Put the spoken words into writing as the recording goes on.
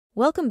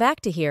Welcome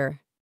back to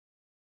here.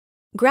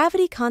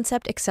 Gravity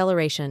concept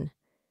acceleration.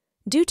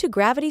 Due to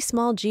gravity,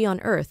 small g on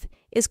Earth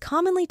is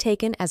commonly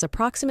taken as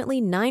approximately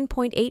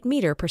 9.8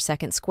 meter per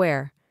second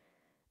square.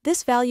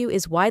 This value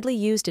is widely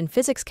used in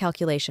physics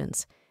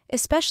calculations,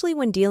 especially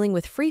when dealing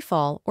with free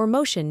fall or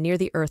motion near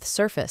the Earth's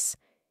surface.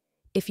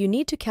 If you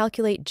need to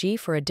calculate g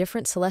for a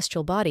different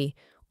celestial body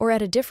or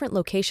at a different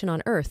location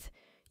on Earth,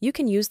 you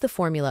can use the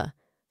formula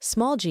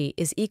small g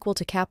is equal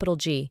to capital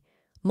G,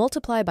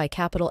 multiply by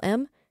capital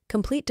M,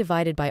 complete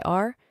divided by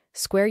r,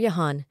 square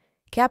yahan,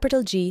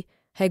 capital G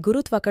है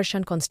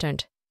गुरुत्वाकर्षण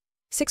constant,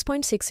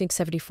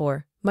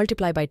 6.6674,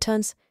 multiply by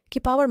tons की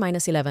power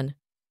 -11,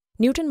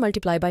 Newton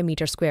multiply by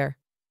meter square,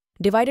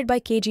 divided by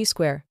kg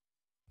square.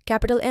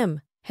 Capital M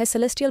है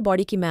celestial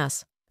body की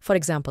mass, for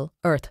example,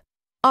 Earth.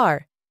 R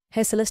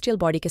है celestial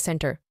body के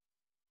center.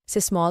 से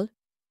small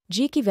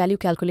g की value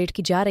calculate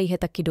की जा रही है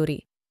तक की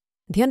दूरी.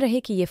 ध्यान रहे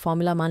कि ये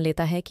फॉर्मूला मान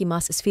लेता है कि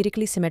मास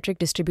स्फीरिकली सिमेट्रिक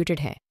डिस्ट्रीब्यूटेड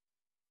है,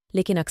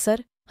 लेकिन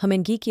अक्सर हमें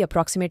g की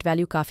अप्रॉक्सीमेट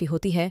वैल्यू काफ़ी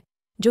होती है,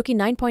 जो कि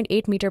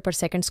 9.8 मीटर पर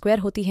सेकंड स्क्वायर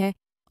होती है,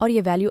 और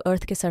ये वैल्यू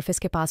अर्थ के सरफेस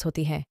के पास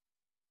होती है.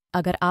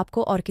 अगर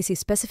आपको और किसी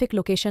स्पेसिफिक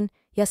लोकेशन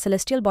या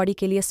सेलेस्टियल बॉडी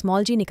के लिए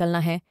स्मॉल g निकलना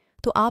है,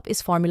 तो आप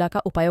इस फॉर्मूला का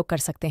उपयोग कर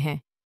सकते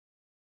हैं.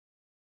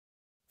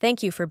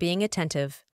 Thank you for being attentive.